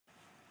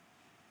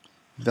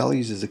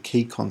Values is a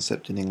key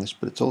concept in English,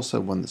 but it's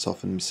also one that's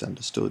often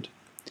misunderstood.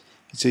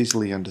 It's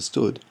easily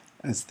understood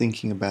as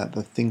thinking about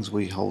the things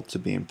we hold to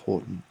be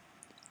important.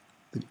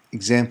 The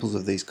examples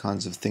of these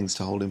kinds of things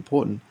to hold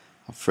important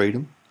are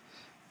freedom,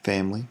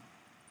 family,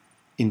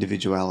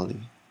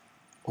 individuality,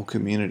 or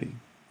community.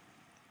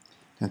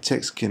 Now,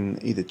 text can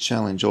either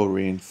challenge or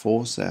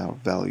reinforce our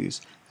values,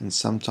 and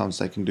sometimes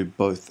they can do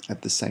both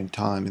at the same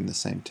time in the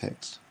same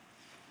text.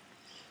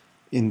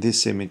 In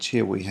this image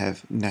here, we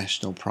have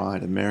national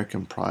pride,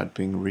 American pride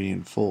being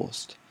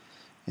reinforced.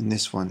 In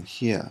this one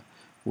here,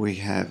 we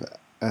have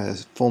a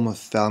form of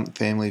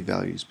family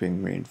values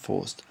being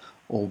reinforced,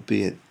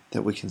 albeit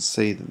that we can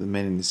see that the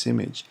men in this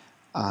image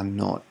are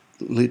not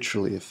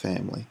literally a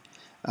family.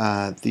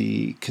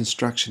 The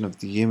construction of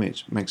the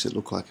image makes it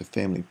look like a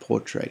family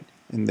portrait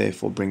and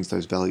therefore brings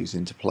those values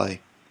into play.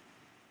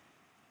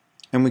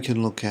 And we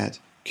can look at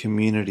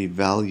community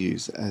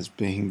values as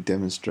being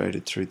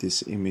demonstrated through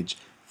this image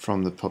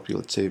from the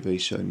popular TV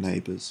show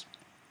Neighbours.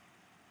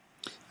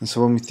 And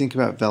so when we think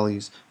about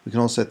values, we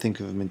can also think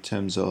of them in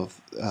terms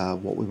of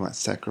what we might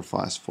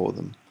sacrifice for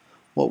them.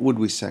 What would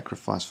we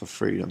sacrifice for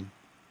freedom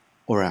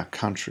or our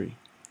country?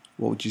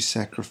 What would you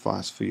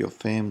sacrifice for your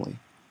family?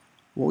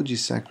 What would you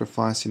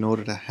sacrifice in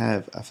order to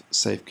have a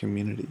safe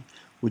community?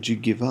 Would you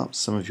give up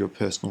some of your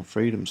personal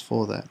freedoms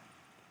for that?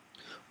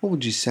 What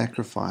would you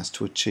sacrifice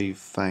to achieve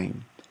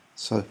fame?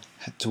 So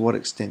to what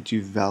extent do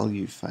you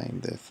value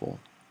fame, therefore?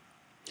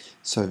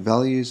 So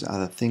values are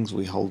the things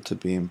we hold to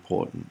be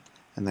important,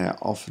 and they are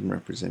often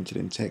represented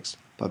in text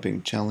by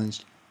being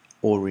challenged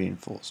or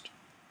reinforced.